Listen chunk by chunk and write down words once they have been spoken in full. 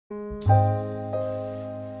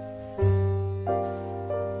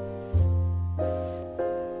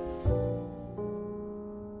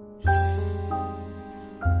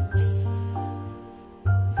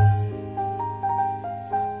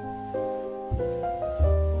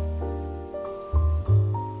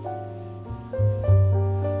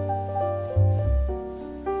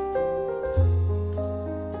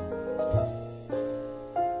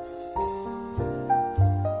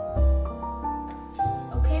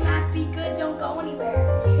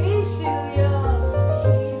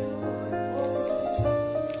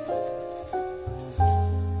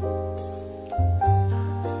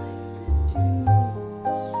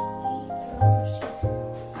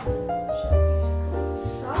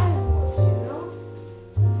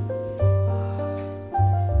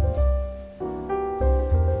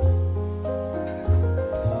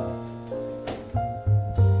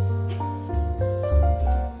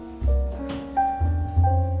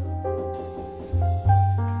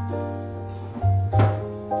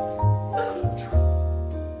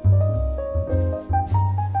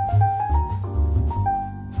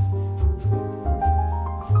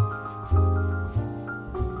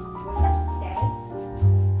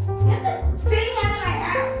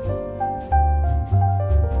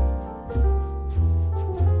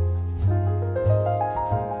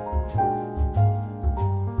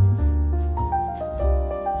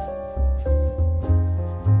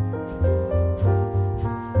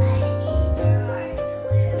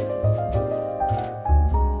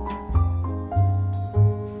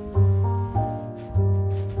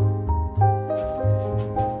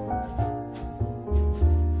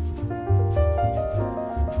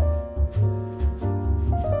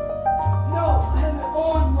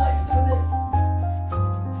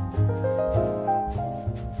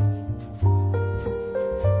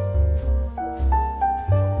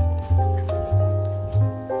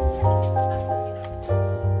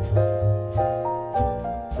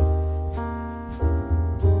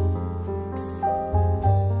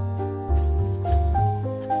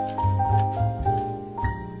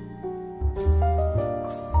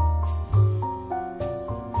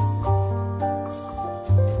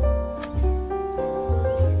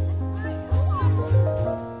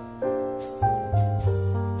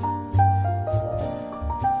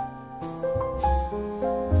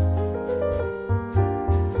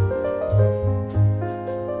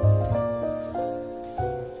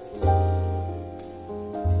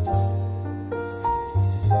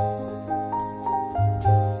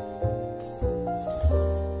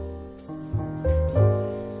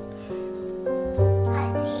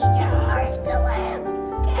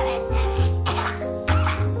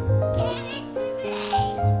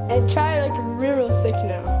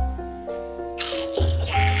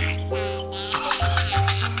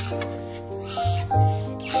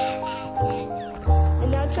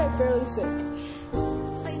sick.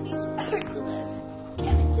 I need your heart to live.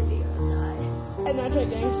 Give it to me or I'll die. And that's a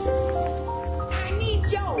gangster. I need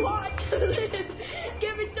your heart to live.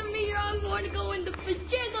 Give it to me or I'm going to go in the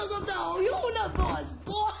pajamas of the universe,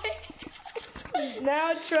 boy.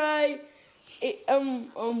 Now try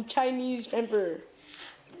Chinese emperor.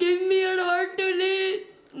 Give me your heart to live.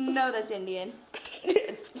 No, that's Indian.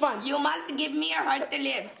 Fun. You must give me your heart to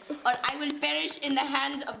live, or I will perish in the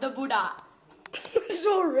hands of the Buddha.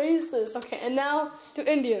 So racist. Okay, and now to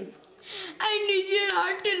Indian. I need your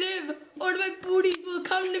heart to live, or my booties will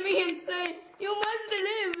come to me and say, you must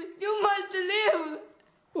live, you must live.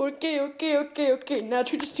 Okay. Now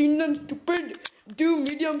to the student stupid. Do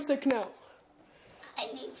medium sick now. I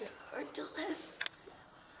need your heart to live.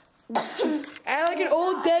 I like an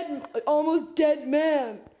old dead, almost dead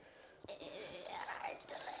man.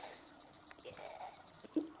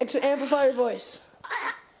 Amplify your voice.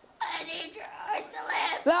 I need your heart to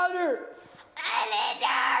live. Louder. I need your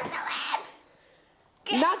heart to live.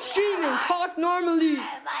 Give Not screaming. Talk normally.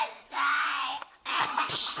 I must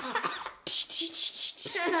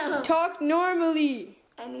die. Talk normally.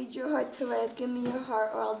 I need your heart to live. Give me your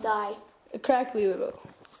heart or I'll die. Crackly little.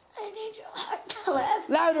 I need your heart to live.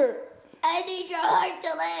 Louder. I need your heart to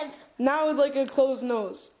live. Now with like a closed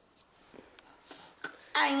nose.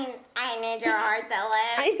 I need your heart to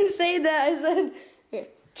live. I didn't say that. I said, okay,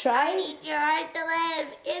 try. I need your heart to live.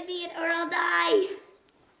 Give me it or I'll die.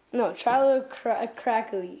 No, try a little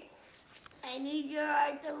crackly. I need your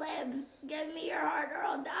heart to live. Give me your heart or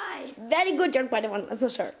I'll die. Very good, young Padawan.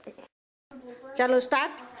 Let's start. Chalo,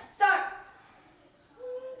 start. Start.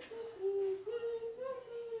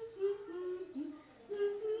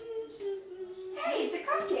 Hey, it's a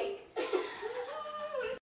cupcake.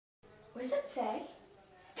 What does it say?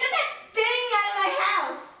 Get that thing out of my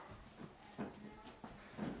house!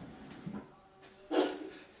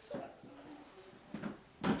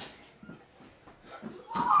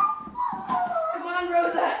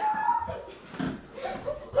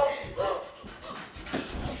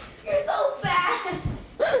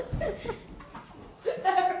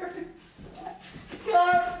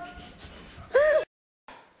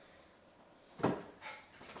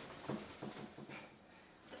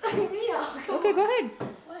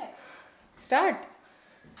 start.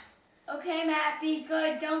 Okay, Matt, be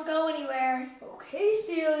good. Don't go anywhere. Okay,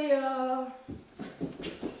 Celia.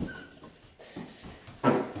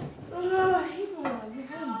 I hate my life. This is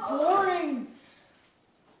so boring.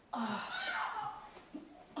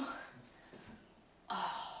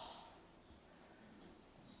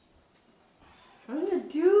 I'm gonna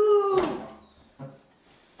do